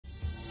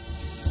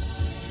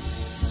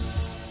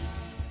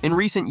In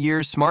recent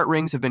years, smart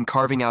rings have been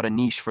carving out a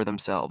niche for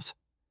themselves.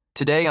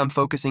 Today, I'm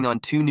focusing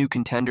on two new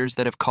contenders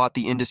that have caught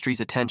the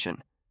industry's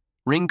attention: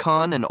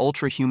 RingConn and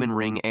Ultrahuman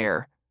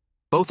RingAir.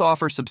 Both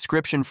offer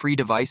subscription-free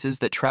devices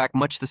that track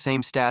much the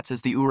same stats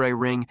as the Oura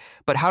Ring,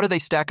 but how do they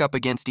stack up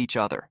against each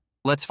other?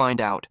 Let's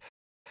find out.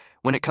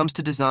 When it comes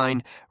to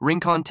design,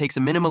 RingConn takes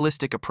a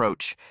minimalistic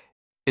approach.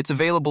 It's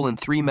available in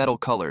three metal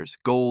colors: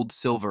 gold,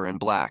 silver, and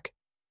black.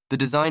 The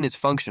design is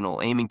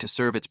functional, aiming to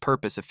serve its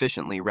purpose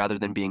efficiently rather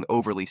than being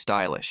overly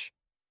stylish.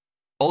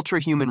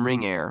 Ultrahuman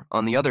RingAir,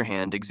 on the other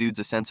hand, exudes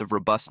a sense of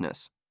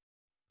robustness.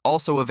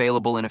 Also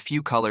available in a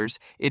few colors,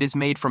 it is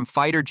made from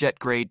fighter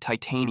jet-grade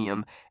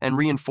titanium and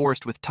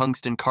reinforced with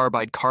tungsten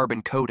carbide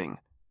carbon coating.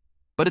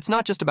 But it's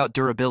not just about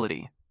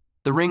durability.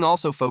 The ring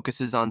also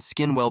focuses on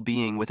skin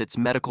well-being with its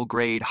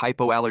medical-grade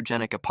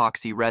hypoallergenic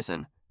epoxy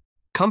resin.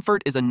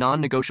 Comfort is a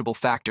non-negotiable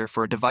factor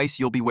for a device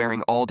you'll be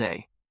wearing all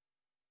day.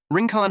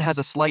 RingConn has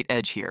a slight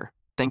edge here,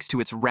 thanks to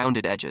its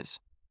rounded edges.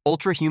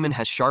 Ultrahuman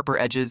has sharper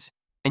edges,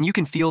 and you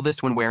can feel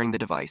this when wearing the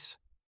device.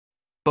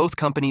 Both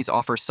companies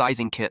offer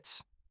sizing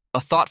kits, a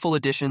thoughtful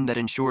addition that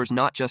ensures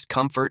not just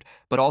comfort,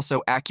 but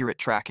also accurate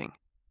tracking.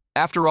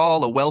 After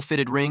all, a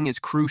well-fitted ring is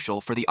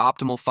crucial for the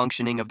optimal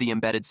functioning of the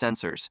embedded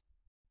sensors.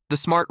 The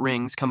smart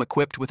rings come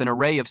equipped with an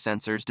array of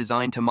sensors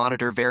designed to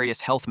monitor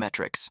various health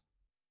metrics.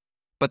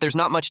 But there's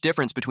not much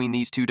difference between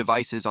these two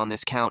devices on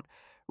this count.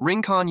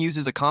 RingConn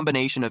uses a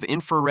combination of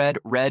infrared,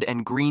 red,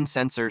 and green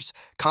sensors,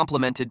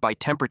 complemented by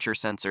temperature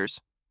sensors.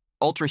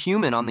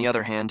 Ultrahuman, on the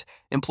other hand,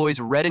 employs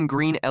red and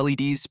green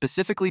LEDs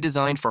specifically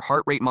designed for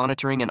heart rate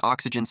monitoring and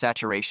oxygen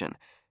saturation.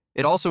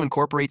 It also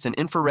incorporates an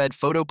infrared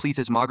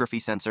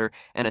photoplethysmography sensor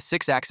and a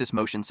 6-axis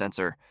motion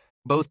sensor.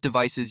 Both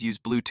devices use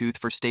Bluetooth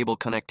for stable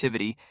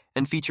connectivity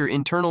and feature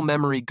internal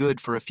memory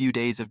good for a few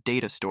days of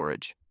data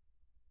storage.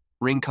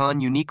 RingConn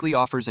uniquely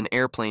offers an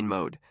airplane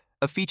mode,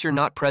 a feature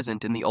not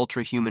present in the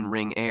Ultrahuman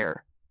RingAir.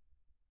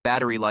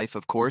 Battery life,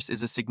 of course,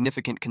 is a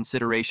significant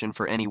consideration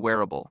for any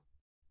wearable.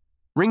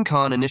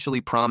 RingConn initially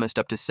promised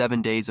up to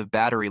 7 days of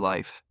battery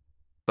life,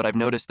 but I've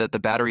noticed that the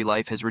battery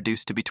life has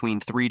reduced to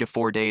between 3 to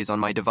 4 days on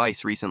my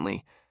device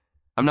recently.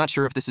 I'm not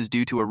sure if this is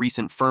due to a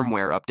recent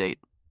firmware update.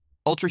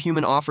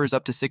 Ultrahuman offers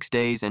up to 6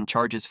 days and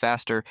charges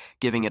faster,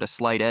 giving it a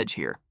slight edge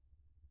here.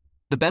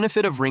 The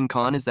benefit of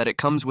RingConn is that it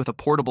comes with a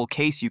portable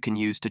case you can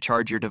use to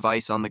charge your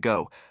device on the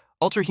go.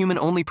 Ultrahuman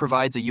only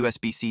provides a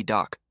USB-C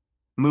dock.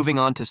 Moving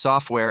on to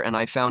software, and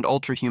I found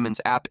Ultrahuman's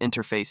app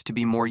interface to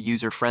be more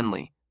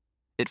user-friendly.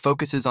 It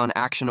focuses on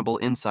actionable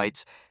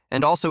insights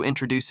and also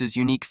introduces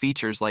unique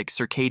features like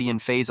circadian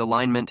phase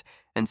alignment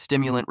and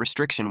stimulant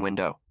restriction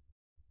window.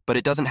 But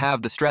it doesn't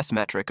have the stress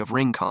metric of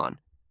RingConn,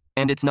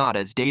 and it's not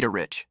as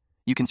data-rich.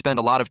 You can spend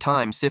a lot of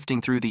time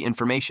sifting through the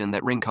information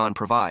that RingConn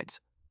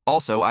provides.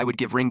 Also, I would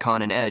give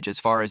RingConn an edge as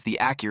far as the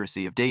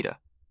accuracy of data.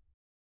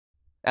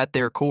 At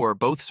their core,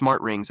 both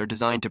smart rings are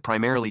designed to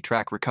primarily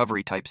track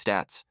recovery-type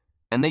stats,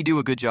 and they do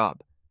a good job.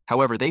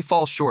 However, they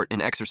fall short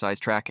in exercise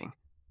tracking.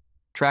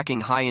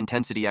 Tracking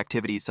high-intensity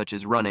activities such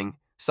as running,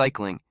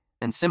 cycling,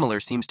 and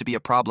similar seems to be a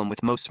problem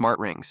with most smart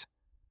rings.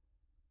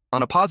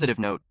 On a positive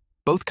note,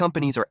 both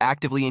companies are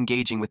actively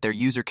engaging with their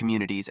user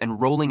communities and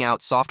rolling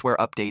out software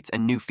updates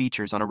and new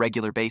features on a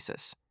regular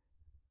basis.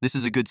 This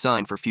is a good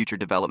sign for future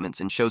developments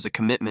and shows a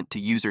commitment to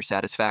user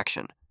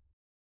satisfaction.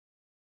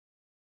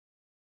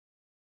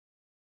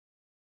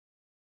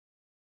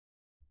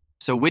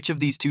 So which of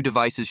these two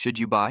devices should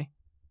you buy?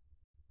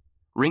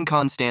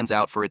 RingConn stands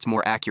out for its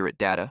more accurate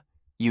data,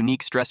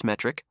 unique stress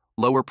metric,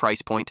 lower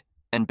price point,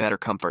 and better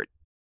comfort.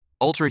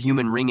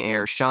 Ultrahuman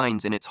RingAir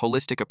shines in its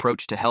holistic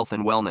approach to health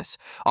and wellness,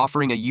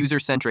 offering a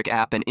user-centric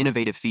app and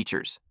innovative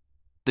features.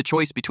 The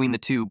choice between the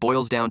two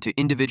boils down to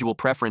individual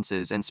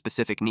preferences and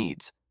specific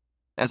needs.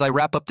 As I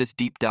wrap up this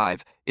deep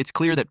dive, it's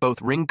clear that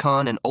both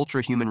RingConn and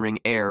Ultrahuman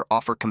RingAir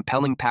offer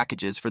compelling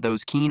packages for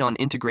those keen on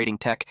integrating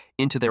tech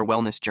into their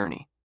wellness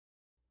journey.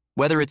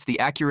 Whether it's the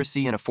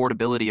accuracy and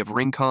affordability of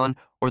RingConn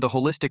or the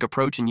holistic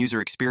approach and user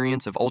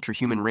experience of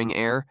Ultrahuman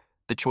RingAir,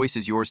 the choice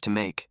is yours to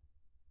make.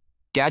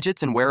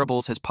 Gadgets and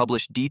Wearables has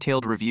published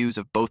detailed reviews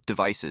of both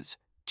devices.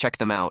 Check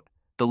them out.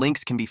 The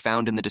links can be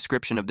found in the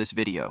description of this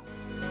video.